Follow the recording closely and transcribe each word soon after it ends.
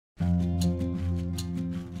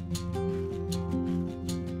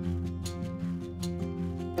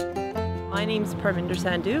My name's Parminder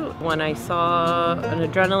Sandhu. When I saw an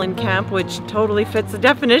adrenaline camp, which totally fits the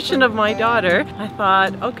definition of my daughter, I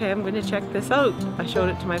thought, okay, I'm going to check this out. I showed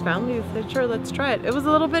it to my family and said, sure, let's try it. It was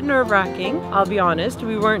a little bit nerve-wracking, I'll be honest.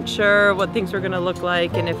 We weren't sure what things were going to look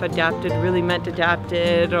like and if adapted really meant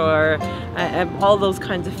adapted or all those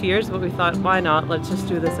kinds of fears, but we thought, why not? Let's just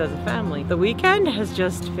do this as a family. The weekend has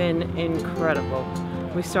just been incredible.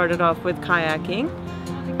 We started off with kayaking.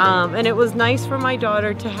 And it was nice for my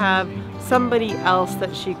daughter to have somebody else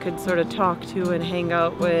that she could sort of talk to and hang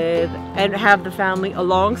out with and have the family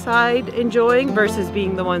alongside enjoying versus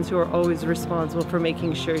being the ones who are always responsible for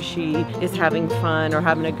making sure she is having fun or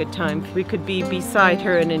having a good time. We could be beside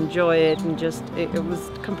her and enjoy it, and just it was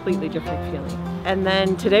a completely different feeling. And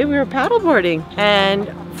then today we were paddleboarding, and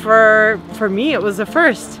for me it was a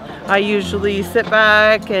first. I usually sit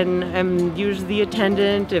back and use the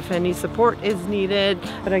attendant if any support is needed.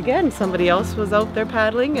 But again, somebody else was out there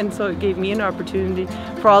paddling, and so it gave me an opportunity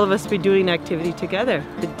for all of us to be doing activity together.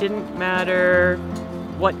 It didn't matter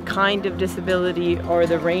what kind of disability or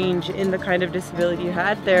the range in the kind of disability you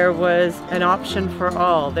had. There was an option for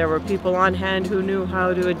all. There were people on hand who knew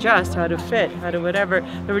how to adjust, how to fit, how to whatever.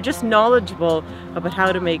 They were just knowledgeable about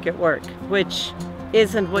how to make it work, which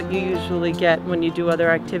isn't what you usually get when you do other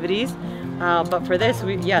activities. But for this,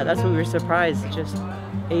 that's what we were surprised. Just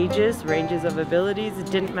ages, ranges of abilities, it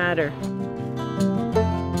didn't matter.